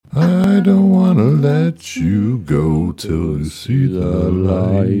I don't want to let you go till you see the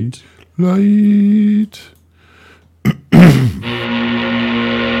light. Light.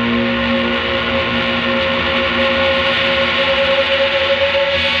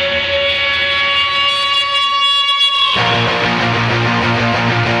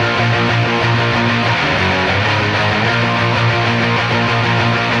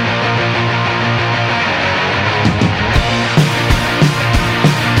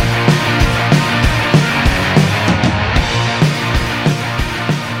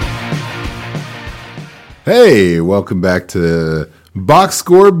 Hey, welcome back to Box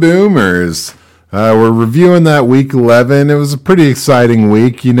Score Boomers. We're reviewing that week 11. It was a pretty exciting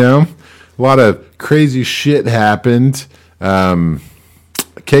week, you know. A lot of crazy shit happened.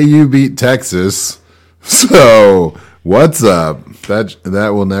 KU beat Texas. So, what's up?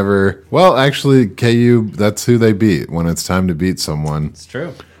 That will never... Well, actually, KU, that's who they beat when it's time to beat someone. It's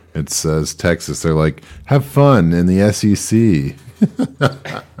true. It says Texas. They're like, have fun in the SEC.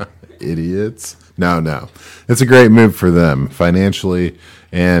 Idiots. No. It's a great move for them financially,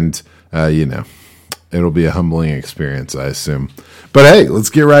 and, it'll be a humbling experience, I assume. But, hey,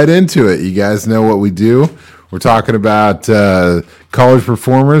 let's get right into it. You guys know what we do. We're talking about college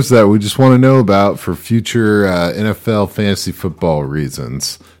performers that we just want to know about for future NFL fantasy football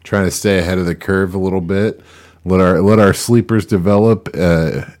reasons. Trying to stay ahead of the curve a little bit. Let our sleepers develop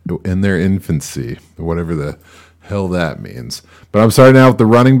in their infancy, whatever the hell that means. But I'm starting out with the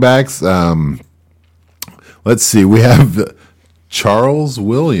running backs. Let's see. We have Charles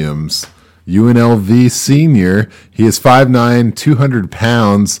Williams, UNLV senior. He is 5'9", 200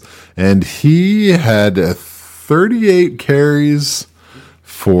 pounds, and he had 38 carries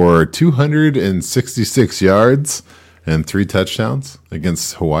for 266 yards and 3 touchdowns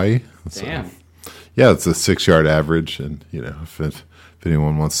against Hawaii. Damn. Yeah, it's a 6-yard average, and if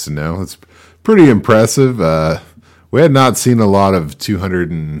anyone wants to know, it's pretty impressive. We had not seen a lot of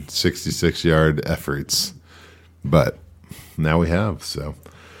 266-yard efforts, but now we have. So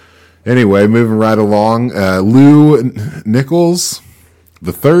anyway, moving right along, Lou Nichols,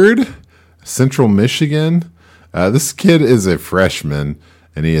 the third, Central Michigan. This kid is a freshman,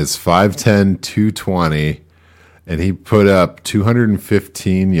 and he is 5'10", 220, and he put up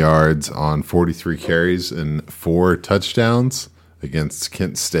 215 yards on 43 carries and 4 touchdowns against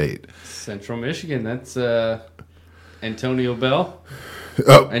Kent State. Central Michigan, that's Antonio Bell.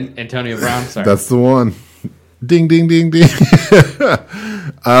 Oh, Antonio Brown, sorry. That's the one. Ding, ding, ding, ding.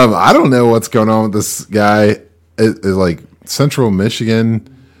 I don't know what's going on with this guy. Is like Central Michigan.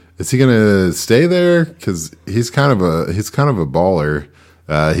 Is he going to stay there? Because he's kind of a baller.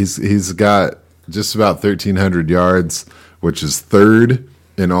 He's got just about 1,300 yards, which is third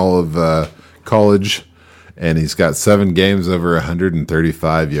in all of college, and he's got 7 games over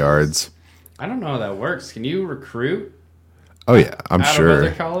 135 yards. I don't know how that works. Can you recruit? Oh yeah, I'm out sure. Of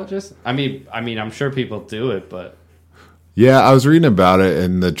other colleges? I mean, I'm sure people do it, but yeah, I was reading about it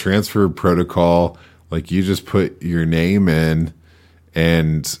in the transfer protocol. Like, you just put your name in,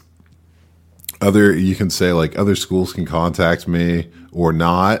 and you can say like other schools can contact me or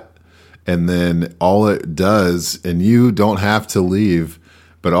not, and then all it does, and you don't have to leave,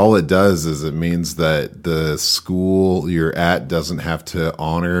 but all it does is it means that the school you're at doesn't have to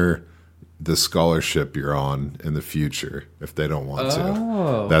honor the scholarship you're on in the future if they don't want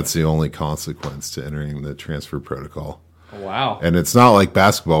to. That's the only consequence to entering the transfer protocol. Wow. And it's not like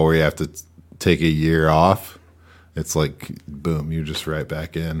basketball where you have to take a year off. It's like, boom, you're just right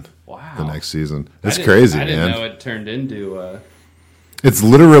back in the next season. It's crazy, man. I didn't know it turned into It's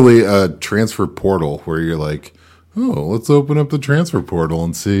literally a transfer portal where you're like, oh, let's open up the transfer portal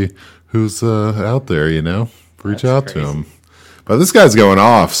and see who's out there, Reach out to him. But this guy's going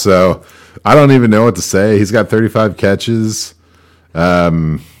off, so I don't even know what to say. He's got 35 catches. He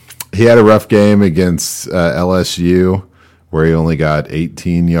had a rough game against LSU where he only got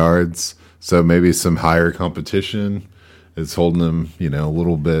 18 yards. So maybe some higher competition is holding him, a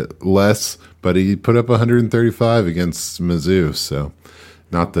little bit less. But he put up 135 against Mizzou. So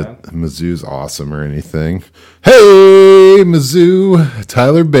not that Mizzou's awesome or anything. Hey, Mizzou,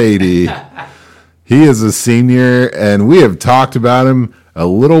 Tyler Beatty. He is a senior, and we have talked about him a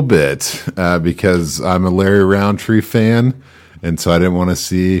little bit because I'm a Larry Roundtree fan, and so I didn't want to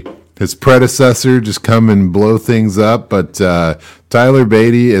see his predecessor just come and blow things up. But Tyler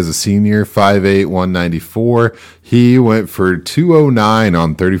Beatty is a senior, 5'8", 194. He went for 209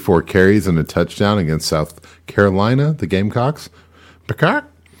 on 34 carries and a touchdown against South Carolina, the Gamecocks.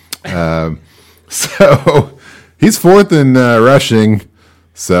 So he's fourth in rushing.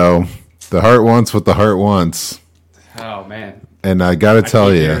 So the heart wants what the heart wants. Oh man, And I got to tell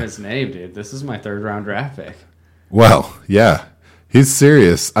keep you, hearing his name, dude. This is my 3rd round draft pick. well, yeah, he's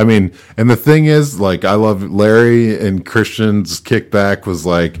serious. I mean, and the thing is, like, I love Larry and Christian's kickback was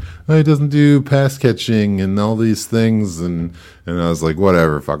like, oh, he doesn't do pass catching and all these things. And I was like,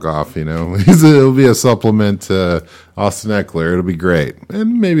 whatever, fuck off, you know. It'll be a supplement to Austin Eckler. It'll be great.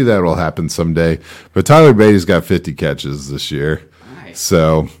 And maybe that will happen someday. But Tyler Beatty's got 50 catches this year. Nice.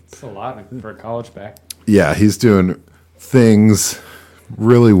 So, That's a lot for a college back. yeah, he's doing things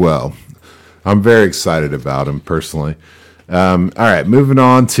really well. I'm very excited about him personally. All right, moving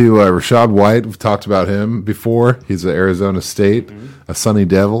on to Rachaad White. We've talked about him before. He's at Arizona State, a Sunny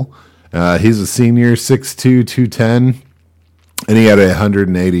Devil. He's a senior, 6'2", 210, and he had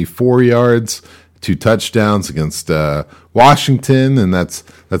 184 yards, 2 touchdowns against Washington, and that's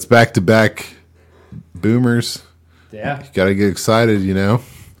back-to-back boomers. Yeah. You got to get excited, you know.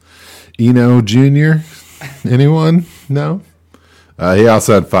 Eno Jr., anyone? No? He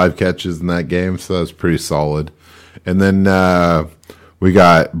also had 5 catches in that game, so that was pretty solid. And then we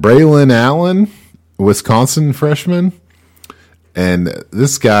got Braylon Allen, Wisconsin freshman. And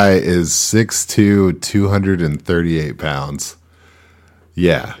this guy is 6'2", 238 pounds.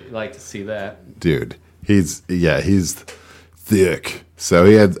 Yeah. You'd like to see that. Dude. He's thick. So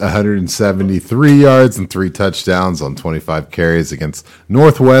he had 173 yards and 3 touchdowns on 25 carries against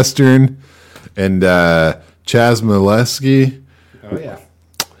Northwestern. And Chaz Molesky, Oh, yeah.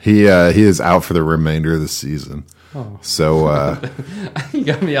 he is out for the remainder of the season. Oh. So, You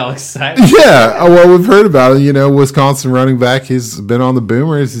got me all excited. yeah, well, we've heard about it. You know, Wisconsin running back, he's been on the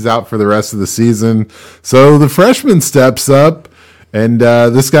Boomers. He's out for the rest of the season. So the freshman steps up, and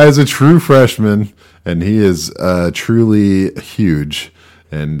this guy's a true freshman, and he is truly huge.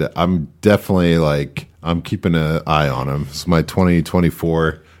 And I'm definitely, I'm keeping an eye on him. It's my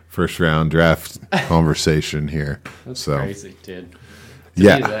 2024 first-round draft conversation here. That's so crazy, dude.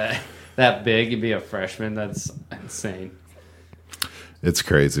 Yeah. That big and be a freshman, that's insane. It's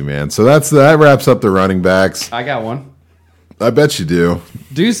crazy, man. So that wraps up the running backs. I got one. I bet you do.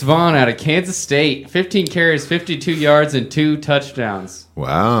 Deuce Vaughn out of Kansas State, 15 carries, 52 yards, and 2 touchdowns.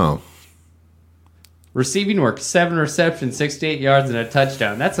 Wow. Receiving work, 7 receptions, 68 yards, and a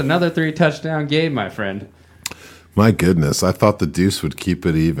touchdown. That's another 3-touchdown game, my friend. My goodness, I thought the Deuce would keep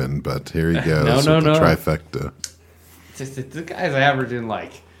it even, but here he goes No, with the no. trifecta. The guy's averaging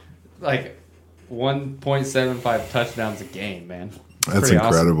like 1.75 touchdowns a game, man. That's Pretty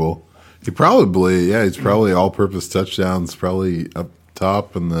incredible. He's probably all-purpose touchdowns, probably up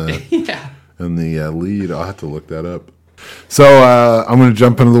top in the Awesome. Yeah. in the lead. I'll have to look that up. So I'm going to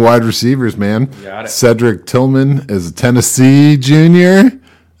jump into the wide receivers, man. Got it. Cedric Tillman is a Tennessee junior.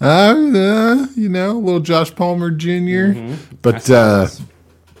 Little Josh Palmer junior. But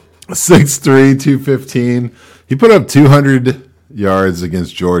 6'3", 215. He put up 200 yards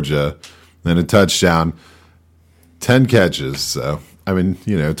against Georgia and a touchdown, 10 catches. So,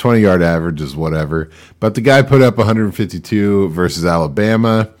 20-yard average is whatever. But the guy put up 152 versus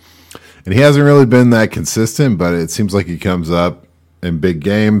Alabama. And he hasn't really been that consistent, but it seems like he comes up in big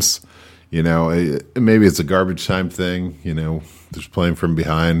games. Maybe it's a garbage time thing, just playing from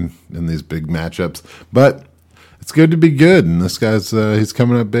behind in these big matchups. But it's good to be good, and this guy's he's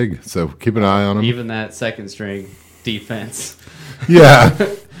coming up big. So keep an eye on him. Even that second string defense. Yeah.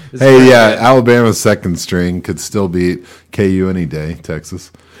 Hey, yeah, Alabama's second string could still beat KU any day,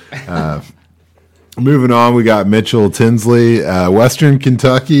 Texas. Moving on, we got Mitchell Tinsley, Western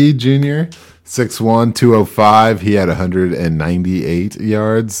Kentucky junior, 6'1", 205. He had 198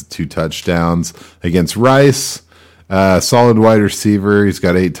 yards, 2 touchdowns against Rice. Solid wide receiver. He's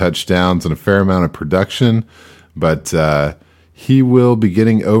got 8 touchdowns and a fair amount of production. But he will be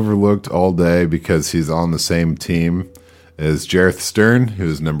getting overlooked all day because he's on the same team as Jareth Stern, who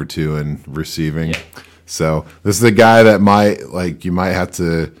is number 2 in receiving. Yeah. So this is a guy that you might have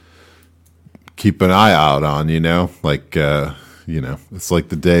to keep an eye out on, it's like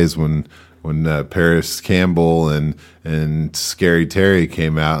the days when Paris Campbell and Scary Terry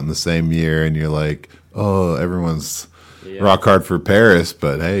came out in the same year, and you're like, oh, everyone's rock hard for Paris,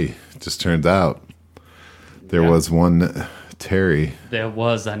 but hey, it just turns out there was one Terry. There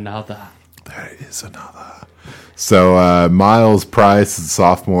was another. There is another. So Miles Price,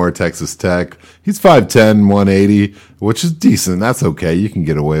 sophomore, Texas Tech. He's 5'10", 180, which is decent. That's okay. You can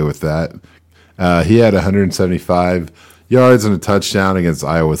get away with that. He had 175 yards and a touchdown against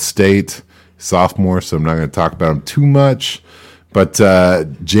Iowa State. Sophomore, so I'm not going to talk about him too much. But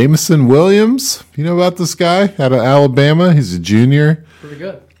Jameson Williams, you know about this guy out of Alabama? He's a junior. Pretty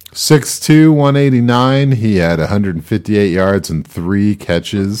good. 6'2", 189. He had 158 yards and 3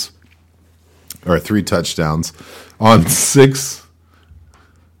 touchdowns on 6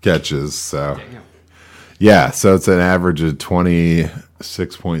 catches. So Damn. yeah, so it's an average of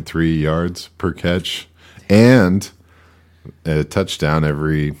 26.3 yards per catch and a touchdown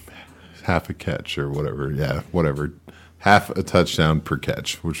every half a catch or whatever. Yeah, whatever. Half a touchdown per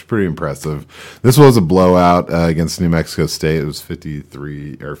catch, which is pretty impressive. This was a blowout against New Mexico State. It was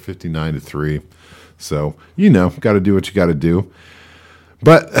 59-3. So, got to do what you got to do.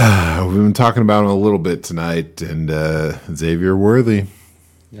 But we've been talking about him a little bit tonight, and Xavier Worthy,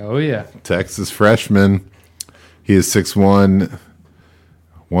 Oh, yeah. Texas freshman. He is 6'1",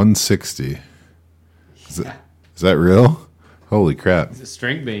 160. Is that real? Holy crap. He's a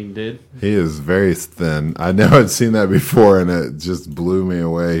string bean, dude. He is very thin. I know I'd seen that before, and it just blew me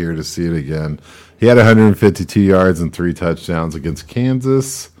away here to see it again. He had 152 yards and 3 touchdowns against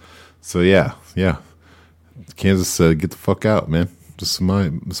Kansas. So, yeah. Kansas said, get the fuck out, man. This is my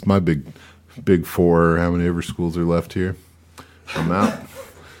big four, how many ever schools are left here. I'm out.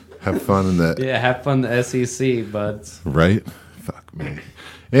 Have fun in that. Yeah, have fun the SEC, buds. Right? Fuck me.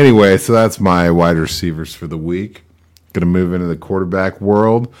 Anyway, so that's my wide receivers for the week. Going to move into the quarterback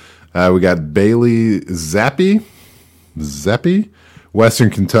world. We got Bailey Zappi, Western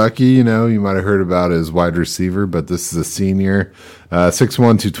Kentucky. You might have heard about his wide receiver, but this is a senior, 6'1",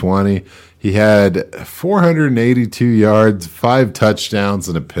 220. He had 482 yards, 5 touchdowns,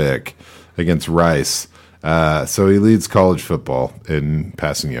 and a pick against Rice. So he leads college football in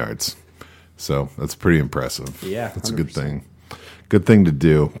passing yards. So that's pretty impressive. Yeah, that's a good thing. Good thing to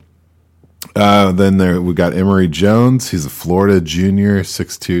do. Then we got Emory Jones. He's a Florida junior,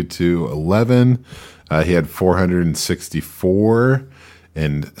 6'2", 211. He had 464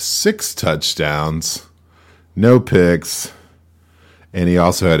 and 6 touchdowns, no picks, and he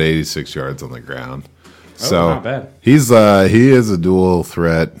also had 86 yards on the ground. So not bad. he is a dual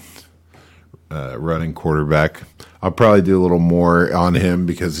threat running quarterback. I'll probably do a little more on him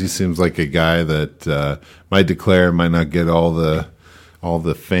because he seems like a guy that might declare, might not get all the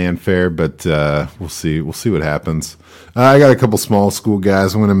fanfare, but we'll see. We'll see what happens. I got a couple small school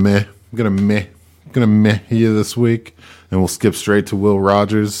guys. I'm gonna meh you this week, and we'll skip straight to Will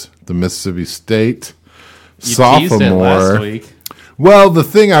Rogers, the Mississippi State You sophomore. teased it last week. Well, the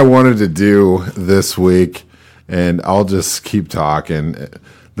thing I wanted to do this week, and I'll just keep talking.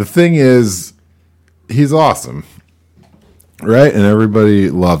 The thing is, he's awesome, right? And everybody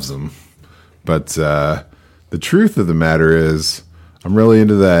loves him. But the truth of the matter is, I'm really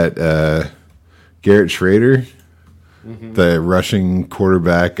into that Garrett Schrader, the rushing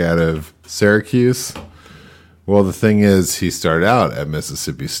quarterback out of Syracuse. Well, the thing is, he started out at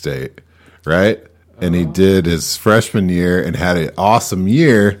Mississippi State, right? And he did his freshman year and had an awesome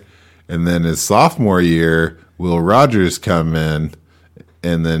year. And then his sophomore year, Will Rogers come in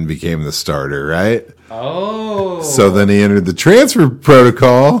and then became the starter, right? Oh. So then he entered the transfer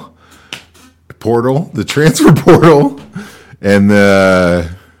portal, and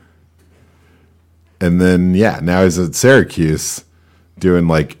then now he's at Syracuse doing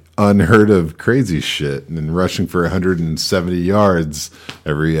like unheard of crazy shit and rushing for 170 yards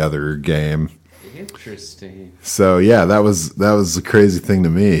every other game. Interesting. So yeah, that was a crazy thing to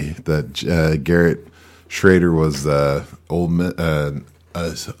me that Garrett Schrader was a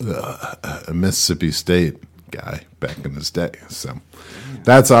Mississippi State guy back in his day. So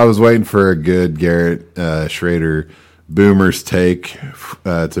I was waiting for a good Garrett Schrader Boomer's take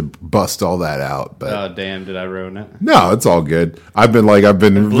to bust all that out. But Oh, damn, did I ruin it? no, it's all good. I've been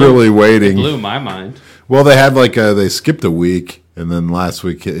really waiting. Blew my mind. Well, they had they skipped a week, and then last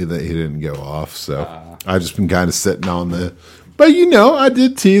week he didn't go off. So I've just been kind of sitting on the. But I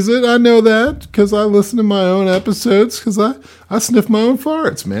did tease it. I know that because I listen to my own episodes because I sniff my own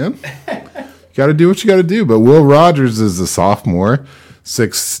farts, man. Got to do what you got to do. But Will Rogers is a sophomore,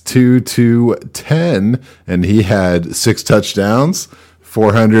 6'2", 210, and he had 6 touchdowns,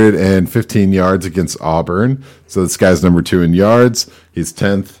 415 yards against Auburn. So this guy's number 2 in yards. He's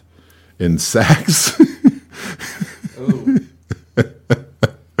 10th in sacks. Ooh.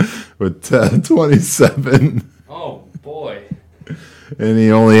 With 27. Oh, boy. And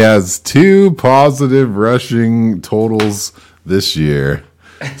he only has 2 positive rushing totals this year.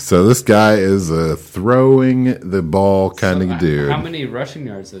 So this guy is a throwing the ball kind of dude. How many rushing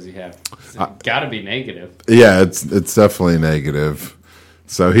yards does he have? It's got to be negative. Yeah, it's definitely negative.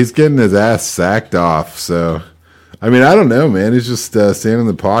 So he's getting his ass sacked off. So, I don't know, man. He's just standing in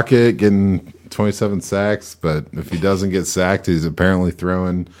the pocket, getting 27 sacks. But if he doesn't get sacked, he's apparently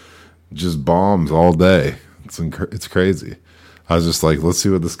throwing just bombs all day. It's crazy. I was just like, let's see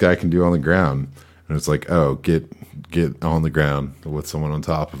what this guy can do on the ground. And it's like, oh, get on the ground with someone on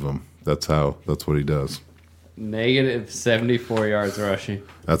top of him. That's what he does. Negative 74 yards rushing.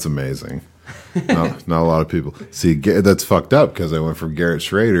 That's amazing. Not a lot of people. See, that's fucked up because I went from Garrett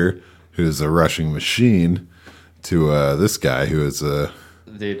Schrader, who's a rushing machine, to this guy who is a...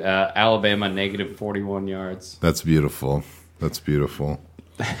 Dude, Alabama, negative 41 yards. That's beautiful. That's beautiful.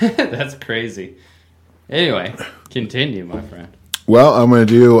 That's crazy. Anyway, continue, my friend. Well,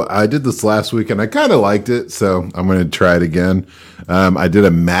 I did this last week, and I kind of liked it, so I'm going to try it again. I did a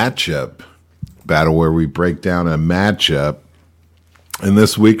matchup battle where we break down a matchup. And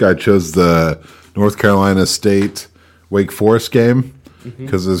this week I chose the North Carolina State Wake Forest game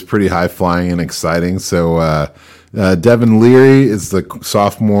because it was pretty high flying and exciting. So Devin Leary is the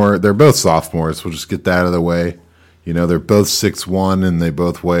sophomore. They're both sophomores. We'll just get that out of the way. You know, they're both 6'1", and they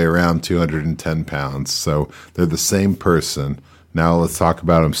both weigh around 210 pounds. So they're the same person. Now let's talk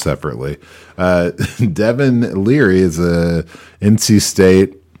about them separately. Devin Leary is a NC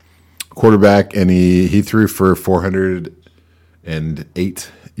State quarterback, and he threw for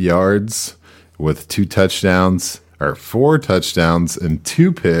 408 yards with 4 touchdowns and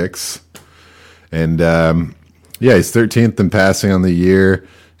 2 picks. And he's 13th in passing on the year.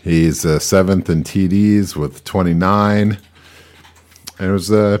 He's 7th in TDs with 29. And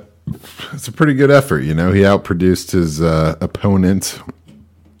it's a pretty good effort. You know, he outproduced his opponent,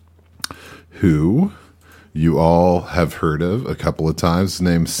 who you all have heard of a couple of times,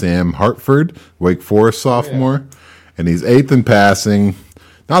 named Sam Hartford, Wake Forest sophomore. Yeah. And he's 8th in passing.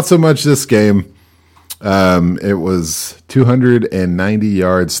 Not so much this game. It was 290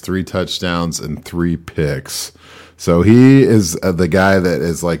 yards, 3 touchdowns, and 3 picks. So he is the guy that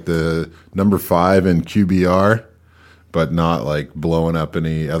is like the number 5 in QBR, but not like blowing up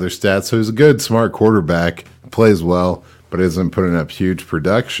any other stats. So he's a good, smart quarterback, plays well, but isn't putting up huge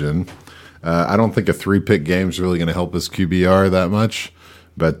production. I don't think a 3-pick game is really going to help his QBR that much,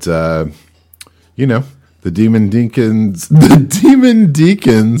 but you know, the Demon Deacons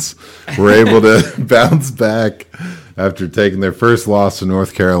were able to bounce back after taking their first loss to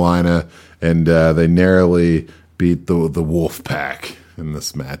North Carolina, and they narrowly beat the Wolf Pack in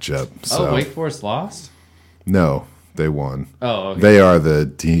this matchup. So, Wake Forest lost? No, they won. Oh, okay. They are the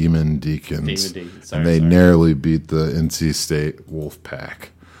Demon Deacons. And they narrowly beat the NC State Wolf Pack.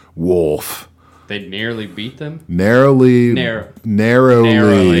 Wolf. They nearly beat them? Narrowly.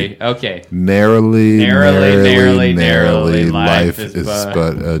 Okay. Narrowly. Life is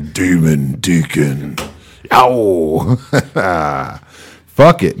but a demon deacon. Ow.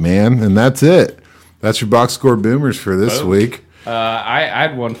 Fuck it, man. And that's it. That's your box score boomers for this week. I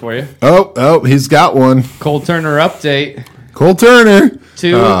had one for you. Oh, he's got one. Cole Turner update. Cole Turner.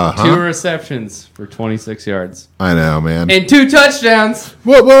 Two receptions for 26 yards. I know, man. And 2 touchdowns.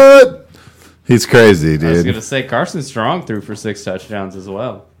 What? He's crazy, dude. I was going to say Carson Strong threw for 6 touchdowns as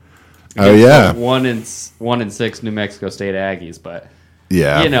well. Oh, yeah. 1 and 6 New Mexico State Aggies, but...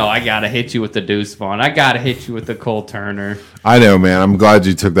 Yeah. You know, I got to hit you with the Deuce Vaughn. I got to hit you with the Cole Turner. I know, man. I'm glad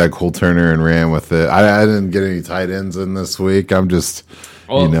you took that Cole Turner and ran with it. I didn't get any tight ends in this week. I'm just,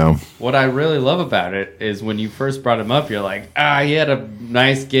 you know. What I really love about it is when you first brought him up, you're like, he had a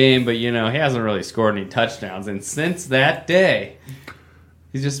nice game, but, you know, he hasn't really scored any touchdowns. And since that day,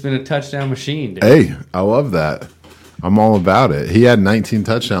 he's just been a touchdown machine, dude. Hey, I love that. I'm all about it. He had 19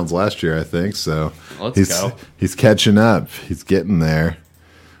 touchdowns last year, I think, so Let's go. He's catching up. He's getting there.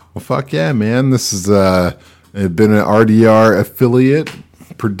 Well, fuck yeah, man. This has been an RDR affiliate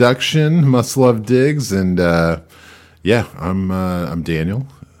production, Must Love Diggs, and I'm Daniel.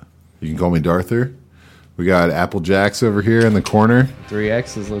 You can call me Darther. We got Apple Jacks over here in the corner. 3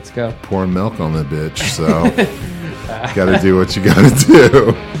 X's, let's go. Pouring milk on the bitch, so got to do what you got to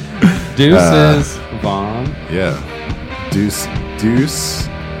do. Deuces, Vaughn. Yeah. Deuce,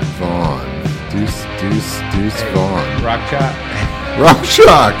 Vaughn. Deuce, Vaughn. Rock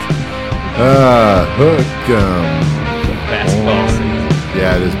Chalk. Hook 'em. Basketball season.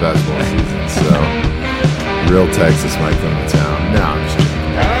 Yeah, it is basketball season, so real Texas might come to town. No, I'm just joking.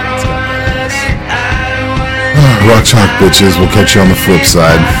 Rock Chalk, bitches. We'll catch you on the flip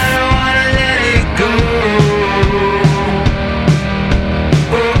side.